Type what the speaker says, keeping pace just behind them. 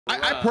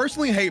I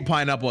personally hate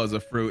pineapple as a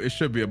fruit. It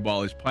should be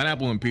abolished.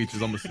 Pineapple and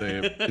peaches, I'm gonna say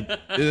it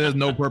has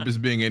no purpose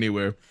being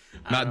anywhere.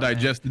 Not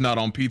digested, not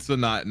on pizza,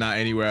 not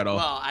anywhere at all.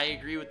 Well, I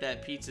agree with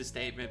that pizza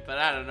statement, but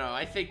I don't know.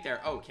 I think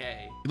they're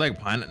okay. You like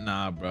pineapple?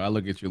 Nah, bro. I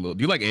look at you a little.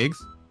 Do you like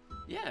eggs?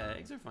 Yeah,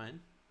 eggs are fine.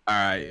 All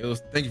right.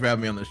 Thank you for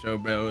having me on the show,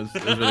 bro. It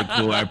was really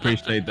cool. I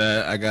appreciate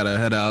that. I gotta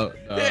head out.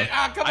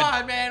 Come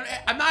on, man.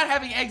 I'm not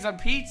having eggs on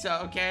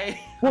pizza, okay?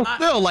 Well,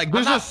 still, like,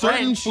 there's just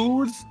certain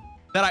foods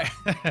that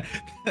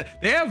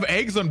they have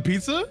eggs on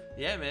pizza?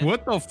 Yeah, man.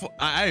 What the fuck?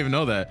 I didn't even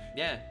know that.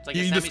 Yeah, it's like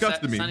you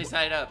disgusted me. Sunny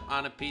side up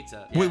on a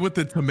pizza. Yeah. With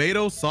the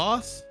tomato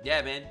sauce?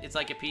 Yeah, man. It's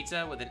like a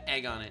pizza with an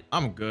egg on it.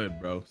 I'm good,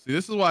 bro. See,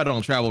 this is why I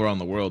don't travel around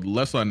the world. The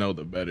less I know,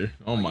 the better.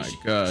 Oh my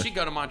god. You should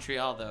go to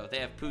Montreal though. They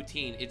have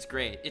poutine. It's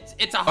great.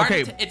 It's a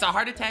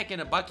heart attack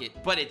in a bucket,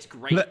 but it's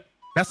great.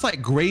 That's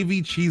like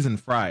gravy, cheese, and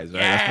fries,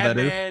 right? Yeah, that's what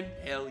that man.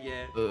 Hell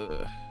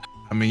yeah.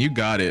 I mean, you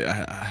got it.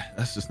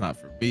 That's just not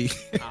for me.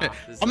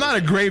 I'm not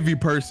a gravy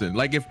person.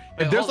 Like if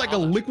there's like a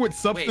liquid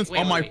substance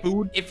on my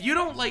food. If you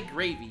don't like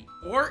gravy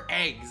or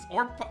eggs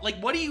or like,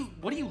 what do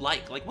you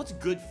like? Like, what's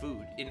good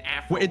food in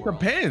Afro? Well, it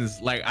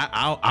depends. Like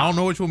I don't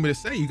know what you want me to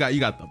say. You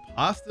got the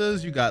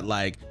pastas. You got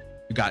like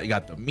you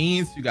got the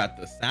meats. You got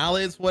the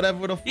salads.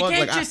 Whatever the fuck. You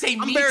can't just say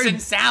meats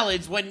and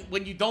salads when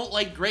you don't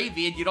like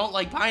gravy and you don't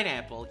like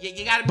pineapple.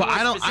 You gotta be more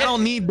specific. I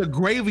don't need the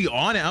gravy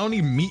on it. I don't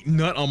need meat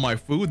nut on my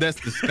food. That's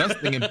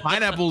disgusting. And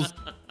pineapples,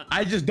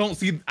 I just don't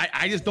see.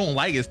 I just don't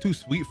like it. It's too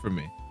sweet for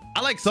me.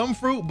 I like some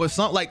fruit, but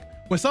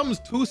when something's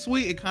too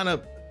sweet, it kind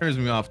of turns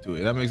me off to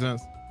it. That makes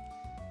sense.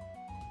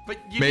 But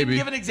you didn't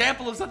give an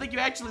example of something you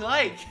actually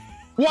like.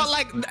 Well,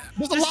 like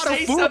there's a lot of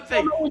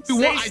food.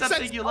 Say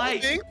something you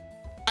like.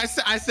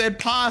 I said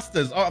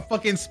pastas or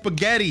fucking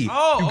spaghetti.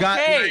 Oh, you got,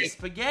 okay,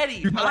 spaghetti,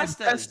 you got pastas.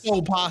 Like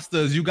pesto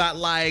pastas. You got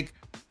like,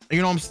 you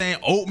know what I'm saying,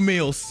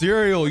 oatmeal,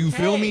 cereal. You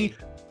feel me?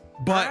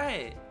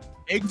 But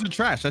eggs are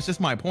trash. That's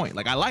just my point.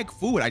 Like I like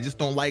food. I just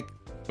don't like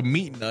the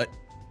meat nut,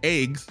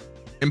 eggs,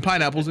 and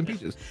pineapples and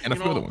peaches, and a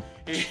few other ones.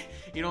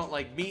 You don't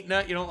like meat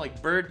nut. You don't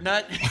like bird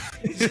nut.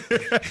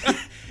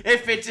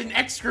 If it's an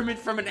excrement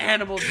from an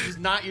animal, it's just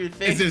not your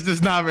thing.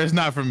 It's not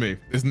for me.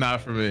 It's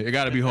not for me. It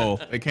got to be whole.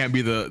 It can't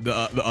be the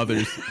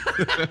others.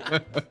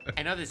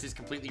 I know this is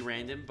completely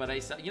random, but I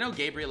saw, you know,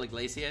 Gabriel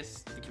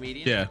Iglesias, the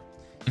comedian. Yeah.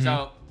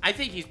 So I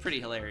think he's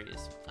pretty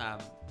hilarious. I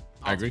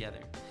agree.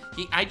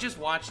 I just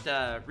watched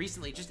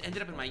recently. Just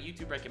ended up in my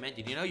YouTube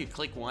recommended. You know, you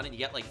click one and you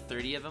get like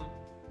 30 of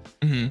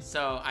them.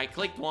 So I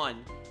clicked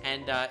one,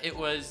 and it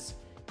was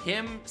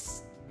him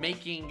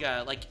making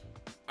like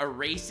a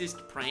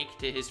racist prank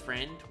to his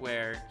friend,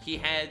 where he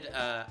had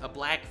a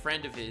black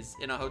friend of his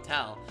in a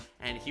hotel,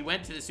 and he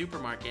went to the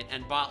supermarket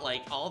and bought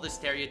like all the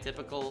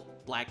stereotypical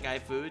black guy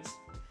foods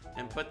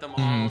and put them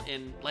all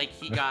in. Like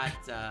he got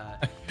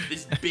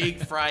this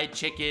big fried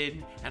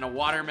chicken and a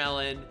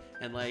watermelon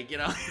and, like, you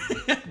know,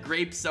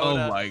 grape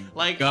soda. Oh my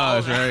like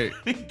gosh, right.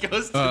 He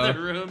goes to the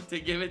room to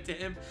give it to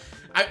him.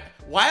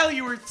 While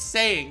you were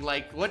saying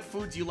like what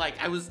foods you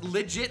like, I was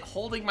legit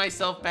holding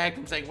myself back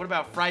from saying, what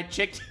about fried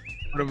chicken?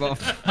 What about?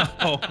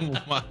 Oh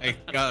my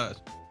gosh.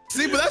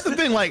 See, but that's the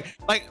thing. Like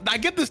I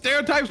get the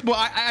stereotypes, but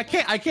I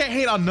can't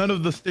hate on none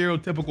of the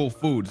stereotypical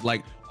foods.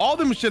 Like all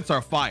them shits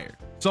are fire.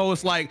 So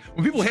it's like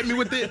when people hit me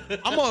with it,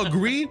 I'm gonna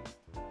agree,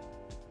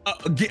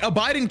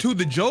 abiding to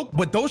the joke.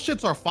 But those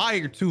shits are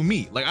fire to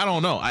me. Like I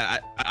don't know. I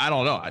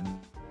don't know.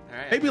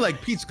 Maybe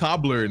like peach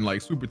cobbler and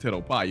like sweet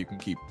potato pie you can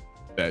keep.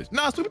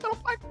 Nah, sweet potato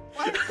pie.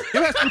 What?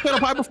 You had sweet potato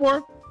pie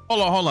before?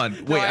 Hold on.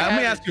 Wait, let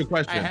me ask you a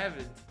question. I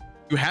haven't.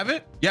 You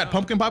haven't? You had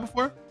pumpkin pie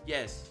before?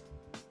 Yes.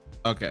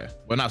 Okay,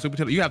 well, not sweet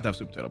potato. You have to have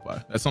sweet potato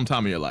pie at some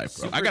time in your life,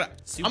 bro. I'm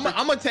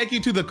gonna take you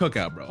to the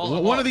cookout,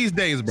 bro. One of these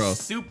days, bro.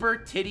 Super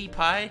titty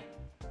pie.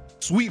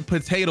 Sweet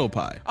potato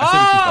pie.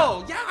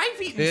 Oh, yeah, I've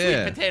eaten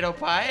sweet potato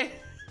pie.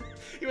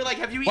 You were like,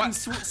 have you eaten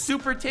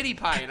super titty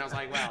pie? And I was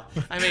like, well,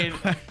 I mean,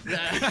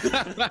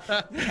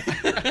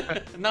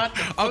 not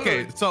the food.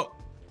 Okay, so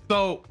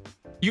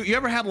you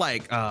ever had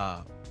like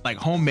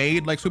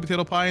homemade like sweet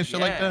potato pie and shit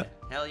like that?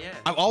 Hell yeah.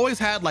 I've always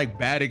had like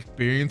bad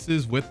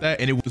experiences with that,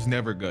 and it was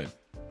never good.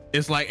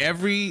 It's like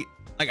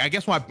I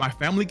guess when my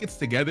family gets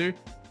together,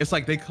 it's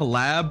like they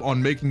collab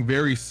on making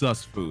very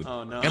sus food.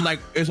 Oh no. And like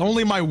it's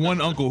only my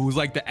one uncle who's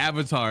like the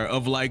avatar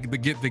of like the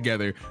get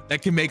together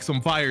that can make some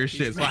fire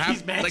shit. So I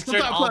have like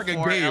sometimes all like a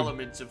four game.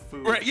 Elements of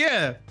food. Right?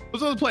 Yeah.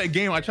 Sometimes I play a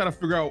game. I try to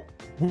figure out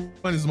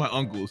one is my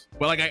uncle's,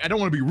 but like I don't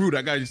want to be rude.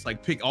 I gotta just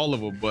like pick all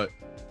of them. But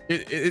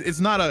it's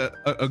not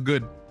a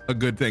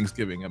good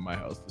Thanksgiving at my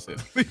house, to say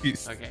the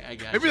least. Okay, I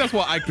got Maybe that's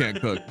why I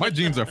can't cook. My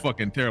genes are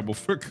fucking terrible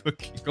for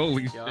cooking.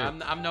 Holy shit.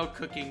 I'm no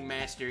cooking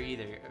master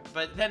either.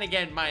 But then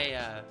again,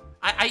 my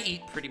I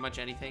eat pretty much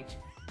anything.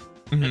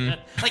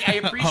 Like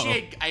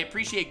I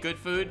appreciate good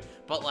food,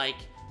 but like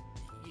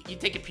you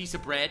take a piece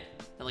of bread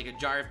and like a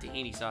jar of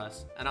tahini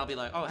sauce, and I'll be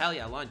like, oh hell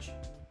yeah, lunch.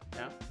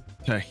 Yeah.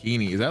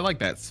 Tahini, is that like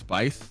that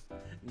spice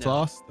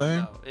sauce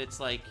thing? No,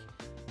 it's like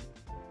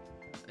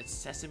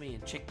sesame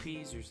and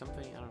chickpeas or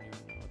something. I don't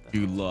even know what that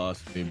You is.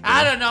 lost me, bro.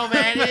 I don't know,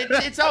 man.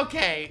 It's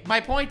okay. My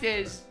point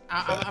is,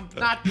 I'm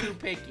not too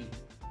picky.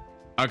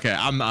 Okay,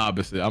 I'm the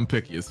opposite. I'm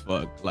picky as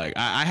fuck. Like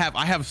I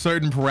have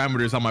certain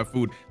parameters on my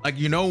food. Like,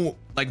 you know,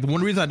 like the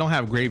one reason I don't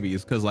have gravy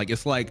is because like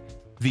it's like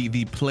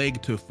the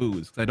plague to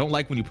foods. 'Cause I don't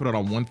like when you put it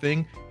on one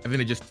thing and then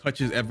it just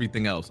touches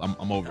everything else.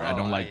 I'm over it. I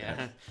don't like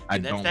that.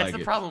 Dude, that's the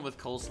problem with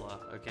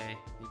coleslaw. Okay,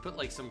 you put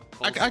like some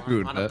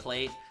coleslaw on a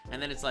plate,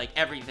 and then it's like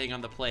everything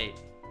on the plate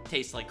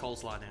tastes like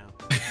coleslaw now.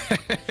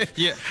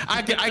 Yeah,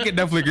 I can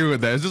definitely agree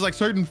with that. It's just like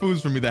certain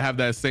foods for me that have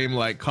that same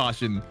like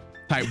caution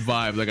type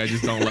vibe. Like I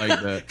just don't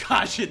like that.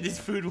 Caution, this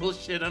food will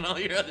shit on all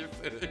your other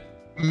food.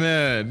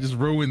 Man, just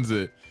ruins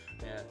it.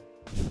 Yeah.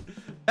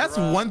 That's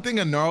one thing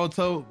in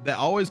Naruto that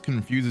always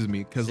confuses me,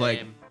 because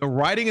like the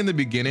writing in the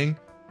beginning,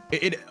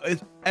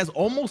 it's as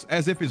almost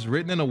as if it's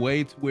written in a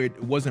way to where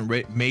it wasn't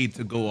made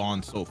to go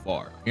on so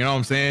far. You know what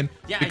I'm saying?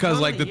 Yeah. Because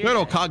like the third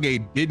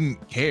Hokage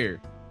didn't care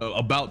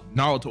about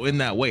Naruto in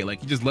that way. Like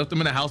he just left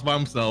him in the house by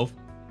himself.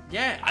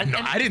 Yeah,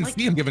 I didn't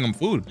see him giving him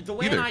food. The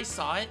way I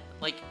saw it,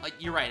 like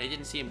you're right, I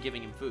didn't see him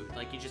giving him food.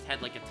 Like he just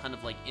had like a ton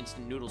of like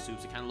instant noodle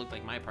soups. It kind of looked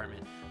like my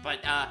apartment.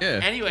 But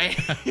anyway,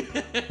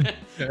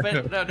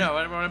 but no.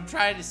 What I'm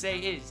trying to say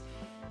is,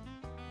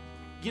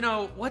 you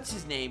know, what's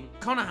his name?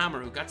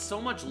 Konohamaru got so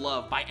much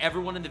love by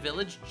everyone in the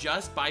village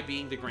just by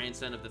being the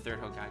grandson of the third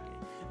Hokage.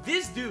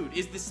 This dude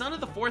is the son of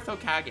the fourth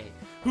Hokage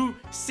who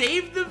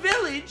saved the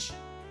village,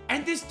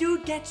 and this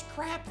dude gets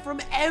crap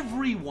from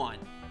everyone.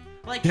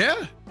 Like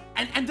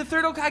And the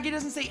third Hokage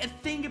doesn't say a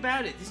thing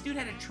about it. This dude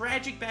had a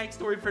tragic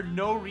backstory for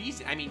no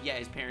reason. I mean, yeah,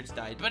 his parents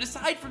died, but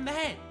aside from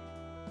that,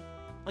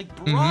 like,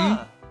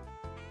 bruh.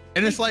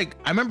 And it's like,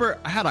 I remember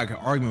I had like an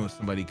argument with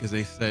somebody because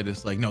they said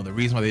it's like, no, the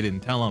reason why they didn't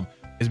tell him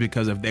is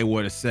because if they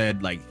would have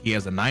said like he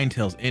has a nine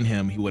tails in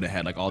him, he would have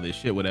had like all this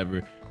shit,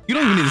 whatever. You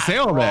don't even need to say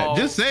all that.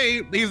 Just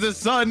say he's the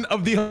son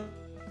of the.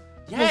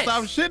 Yes.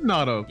 Stop shitting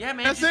on him. Yeah,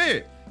 man. That's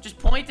it. Just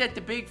point at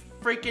the big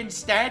freaking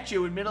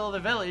statue in the middle of the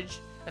village.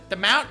 At the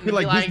mountain, be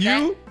like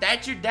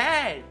that's your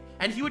dad,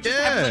 and he would just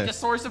have like a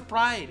source of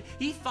pride.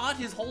 He thought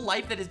his whole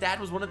life that his dad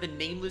was one of the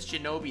nameless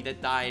shinobi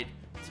that died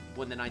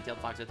when the nine-tailed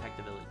fox attacked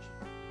the village.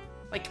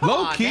 Like, come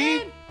on,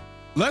 man.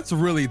 Let's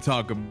really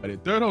talk about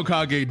it. Third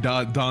Hokage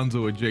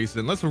Danzo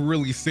adjacent. Let's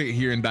really sit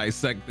here and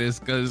dissect this,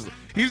 because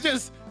he's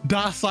just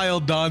docile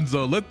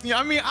Danzo.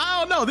 I mean, I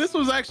don't know. This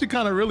was actually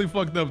kind of really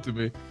fucked up to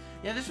me.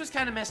 Yeah, this was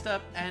kind of messed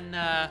up, and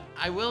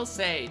I will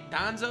say,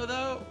 Danzo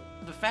though,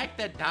 the fact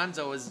that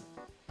Danzo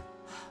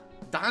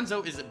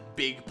is a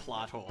big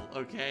plot hole,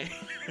 okay?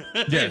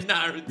 Yes,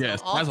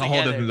 yes, that's a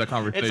whole different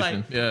conversation. It's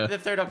like, yeah. The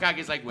third Hokage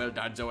is like, well,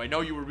 Danzo, I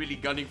know you were really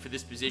gunning for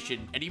this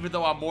position, and even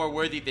though I'm more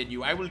worthy than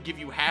you, I will give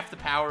you half the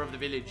power of the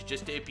village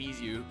just to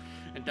appease you.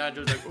 And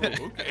Danzo's like,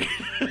 oh, okay.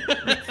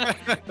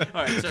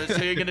 All right,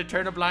 so you're gonna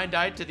turn a blind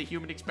eye to the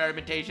human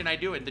experimentation I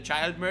do and the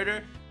child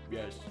murder?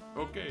 Yes.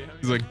 Okay.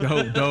 He's like,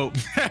 dope.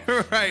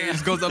 Right, he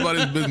just goes about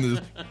his business.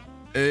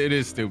 It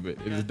is stupid.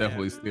 It is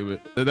definitely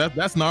stupid.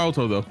 That's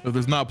Naruto though. If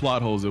there's not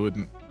plot holes, it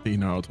wouldn't be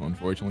Naruto.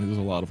 Unfortunately, there's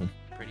a lot of them.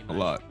 Pretty much. A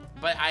lot.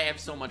 But I have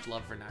so much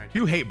love for Naruto.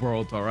 You hate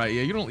Boruto, right?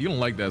 Yeah, you don't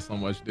like that so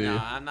much, do you? No,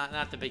 I'm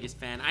not the biggest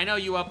fan. I know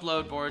you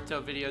upload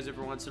Boruto videos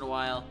every once in a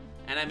while,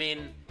 and I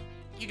mean,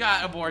 you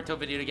got a Boruto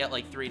video to get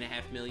like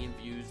 3.5 million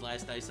views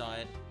last I saw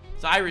it.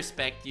 So I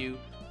respect you,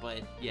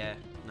 but yeah,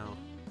 no.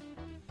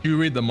 You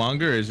read the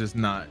manga, or is just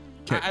not?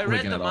 I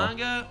read the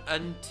manga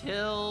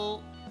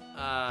until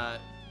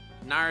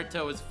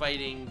Naruto was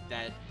fighting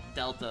that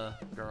Delta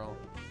girl.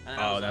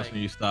 Oh, that's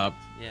when you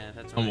stopped. Yeah,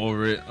 that's when I'm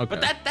over it. Okay.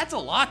 But that's a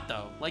lot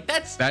though. Like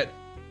that's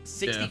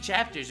 60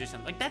 chapters or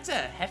something. Like that's a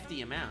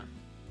hefty amount.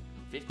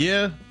 50.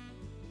 Yeah.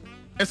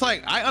 It's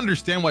like, I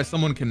understand why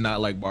someone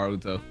cannot like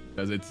Boruto,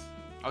 because it's.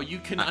 Oh, you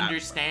can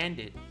understand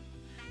it.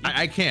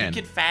 I can.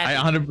 You can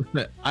fathom.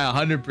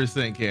 I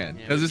 100% can.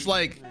 Because it's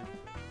like,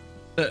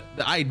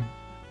 I don't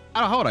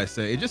know, how would I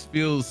say? It just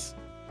feels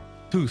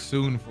too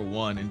soon for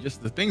one, and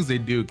just the things they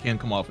do can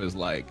come off as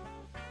like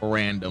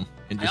random.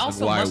 And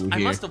just I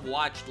must have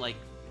watched like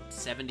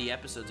 70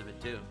 episodes of it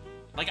too.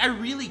 Like I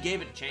really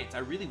gave it a chance. I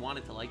really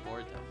wanted to like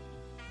Boruto.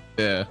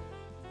 Yeah,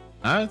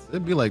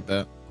 it'd be like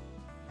that.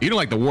 You don't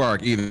like the war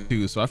arc either,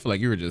 too, so I feel like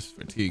you were just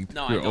fatigued.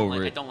 No, I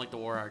don't like the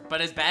war arc. But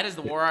as bad as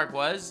the war arc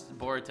was,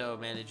 Boruto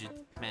managed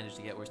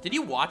to get worse. Did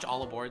you watch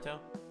all of Boruto?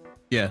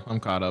 Yeah, I'm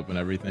caught up and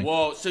everything.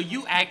 Whoa, so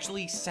you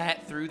actually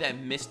sat through that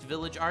Mist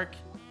Village arc?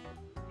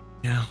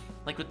 Yeah.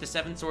 Like with the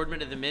 7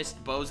 Swordmen of the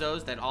Mist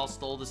bozos that all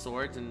stole the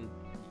swords, and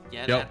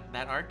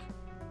that arc?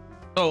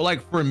 So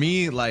like for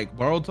me, like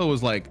Boruto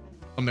was like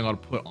something I'll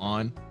put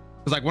on.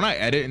 Cause like when I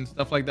edit and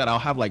stuff like that, I'll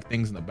have like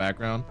things in the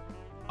background.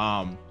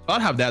 So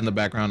I'd have that in the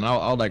background.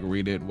 I'll like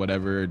read it,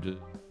 whatever, just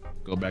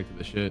go back to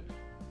the shit.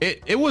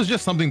 It was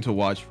just something to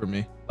watch for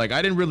me. Like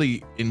I didn't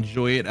really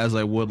enjoy it as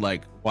I would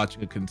like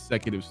watching a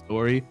consecutive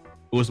story.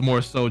 It was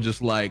more so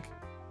just like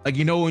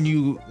you know when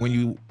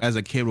you as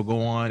a kid will go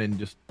on and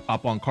just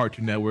pop on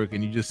Cartoon Network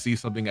and you just see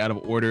something out of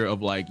order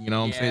of like, you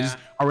know what I'm saying, just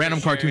a random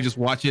cartoon, just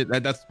watch it.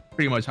 That's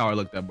pretty much how I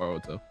looked at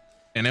Boruto,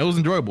 and it was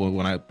enjoyable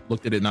when I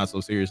looked at it not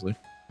so seriously.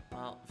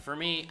 Well, for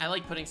me, I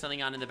like putting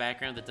something on in the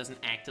background that doesn't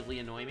actively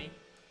annoy me.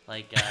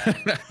 Like,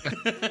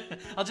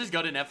 I'll just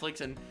go to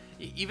Netflix, and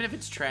even if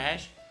it's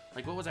trash,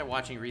 like what was I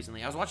watching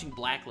recently? I was watching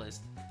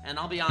Blacklist, and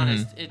I'll be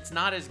honest, it's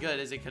not as good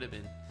as it could have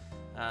been.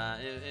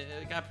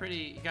 It got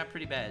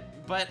pretty bad.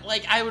 But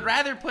like, I would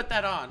rather put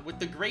that on with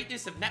the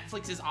greatness of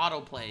Netflix's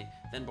autoplay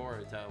than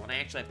Boruto when I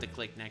actually have to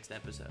click next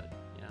episode.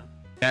 You know?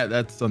 Yeah,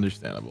 that's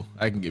understandable.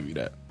 I can give you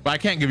that, but I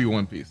can't give you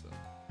One Piece.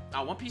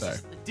 Oh, One Piece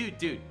is,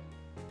 dude.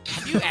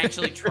 Have you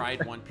actually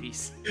tried One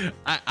Piece?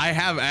 I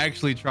have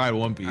actually tried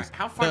One Piece. Right,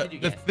 how far did you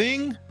get? The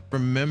thing,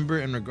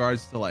 remember, in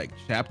regards to like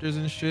chapters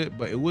and shit,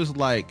 but it was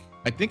like,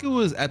 I think it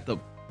was at the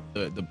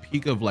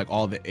peak of like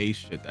all the ace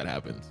shit that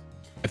happens.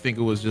 I think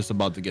it was just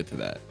about to get to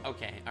that.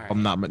 Okay, all right.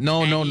 I'm not,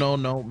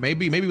 no.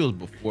 Maybe it was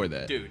before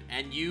that. Dude,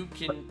 and you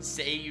can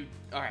say you.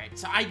 All right,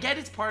 so I get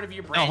it's part of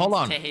your No, brand hold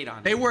on. to hate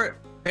on. They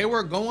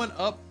were going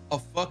up a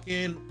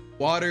fucking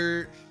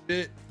water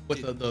shit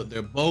with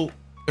their boat.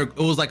 It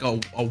was like a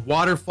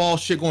waterfall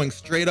shit going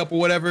straight up or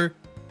whatever. Dude,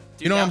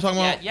 you know what I'm talking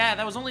about? Yeah,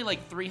 that was only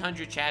like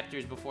 300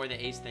 chapters before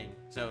the ace thing.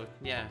 So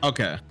yeah.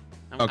 Okay.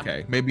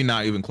 Okay, maybe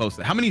not even close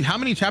to that. How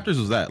many chapters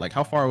was that? Like,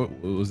 how far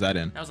was that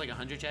in? That was like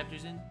 100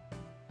 chapters in.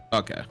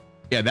 Okay.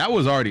 Yeah, that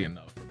was already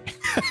enough for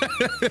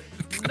me.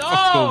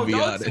 No,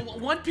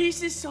 One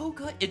Piece is so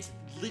good. It's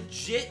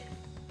legit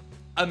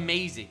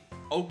amazing.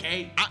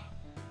 Okay.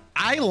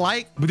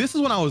 But this is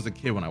when I was a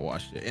kid when I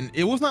watched it, and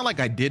it was not like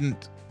I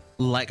didn't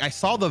like. I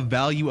saw the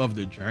value of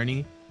the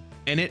journey,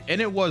 and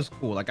it was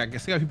cool. Like, I can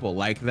see how people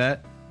like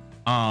that.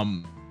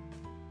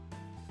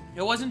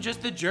 It wasn't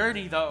just the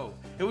journey though.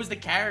 It was the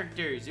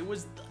characters.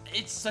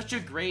 It's such a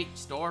great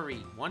story.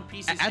 One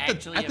Piece is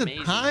actually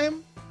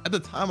amazing. At the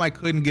time, I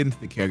couldn't get into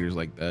the characters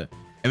like that,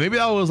 and maybe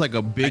that was like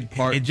a big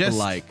part of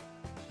like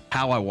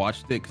how I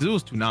watched it, because it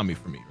was Toonami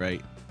for me,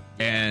 right?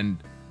 And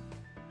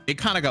it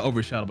kind of got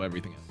overshadowed by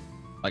everything else.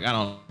 Like, I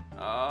don't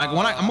like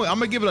when I'm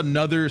gonna give it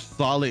another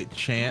solid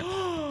chance,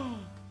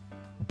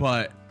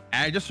 but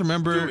I just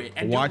remember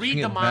watching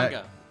read the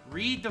manga. Back.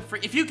 Read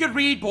if you could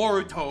read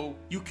Boruto,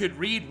 you could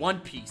read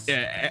One Piece.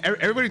 Yeah,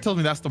 everybody tells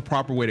me that's the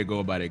proper way to go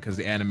about it, because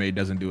the anime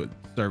doesn't do it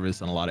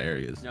service in a lot of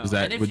areas. No.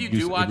 And if you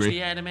do watch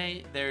the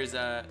anime, there's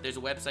a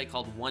website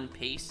called One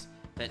Piece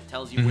that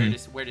tells you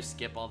where to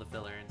skip all the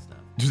filler and stuff.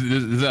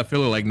 Does that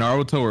filler like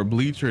Naruto or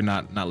Bleach, or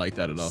not like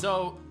that at all?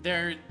 So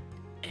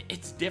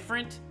it's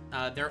different.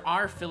 There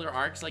are filler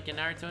arcs like in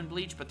Naruto and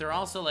Bleach, but they're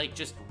also like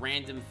just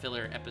random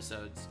filler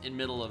episodes in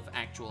middle of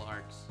actual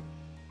arcs.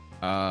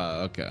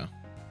 Okay.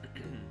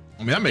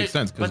 I mean, that makes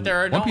sense, because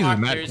there's no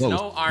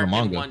arc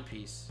in One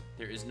Piece.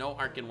 There is no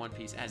arc in One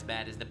Piece as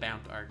bad as the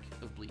Bount arc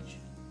of Bleach.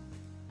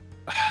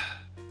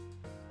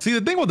 See,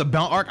 the thing with the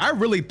Bount arc, I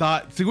really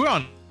thought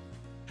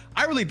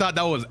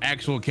that was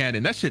actual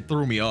canon. That shit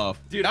threw me off.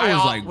 Dude,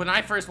 when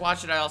I first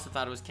watched it, I also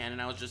thought it was canon.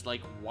 I was just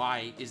like,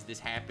 why is this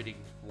happening?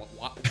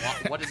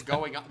 What is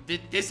going on?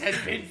 This has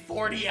been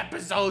 40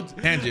 episodes of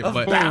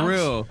but Bounce. For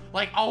real.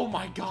 Like, oh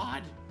my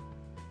god.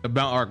 The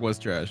Bount arc was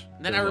trash.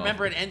 And then I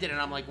remember it ended, and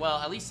I'm like, well,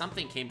 at least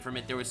something came from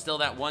it. There was still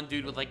that one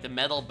dude with like the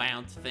metal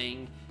Bount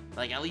thing.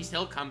 Like, at least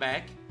he'll come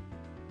back.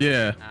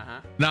 Yeah.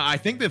 Now, I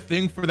think the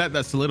thing for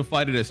that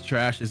solidified it as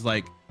trash is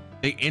like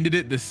they ended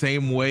it the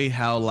same way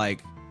how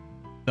like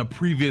the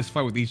previous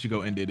fight with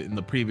Ichigo ended in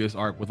the previous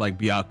arc with like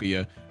Byakuya.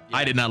 Yeah.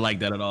 I did not like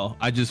that at all.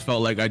 I just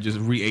felt like I just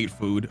re-ate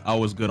food. I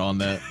was good on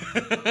that.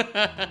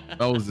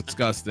 That was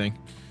disgusting.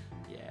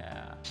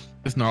 Yeah.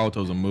 This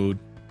Naruto's a mood.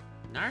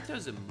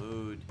 Naruto's a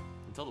mood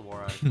until the war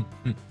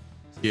arc.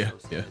 Yeah.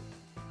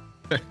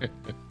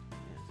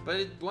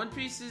 But One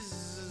Piece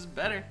is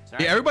better.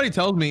 Sorry. Yeah, everybody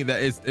tells me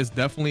that it's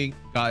definitely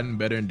gotten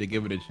better and to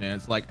give it a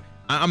chance. Like,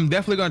 I'm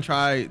definitely gonna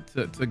try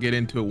to get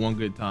into it one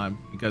good time,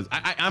 because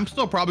I'm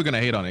still probably gonna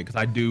hate on it, because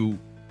I do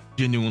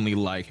genuinely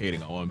like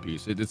hating on One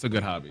Piece. It's a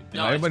good hobby.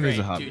 No, everybody needs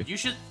a hobby. Dude, you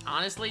should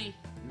honestly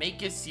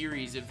make a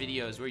series of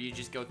videos where you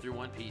just go through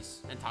One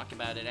Piece and talk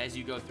about it as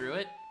you go through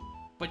it,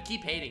 but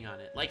keep hating on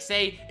it. Like,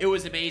 say it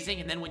was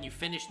amazing, and then when you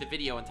finish the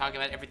video and talk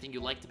about everything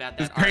you liked about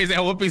that, it's crazy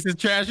how One Piece is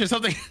trash or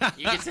something.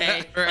 You can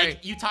say,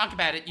 like, you talk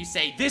about it, you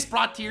say, this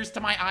brought tears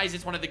to my eyes.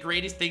 It's one of the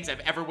greatest things I've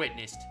ever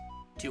witnessed.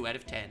 2 out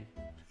of 10.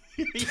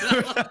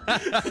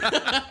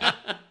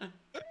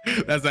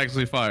 That's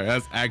actually fire.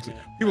 That's actually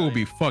people will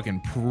be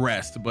fucking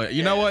pressed, but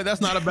you know what?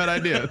 That's not a bad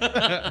idea.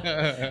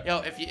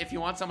 Yo, if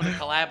you want someone to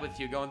collab with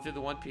you going through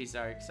the One Piece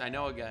arcs, I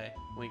know a guy.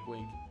 Wink,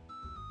 wink.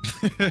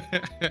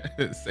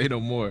 Say no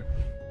more.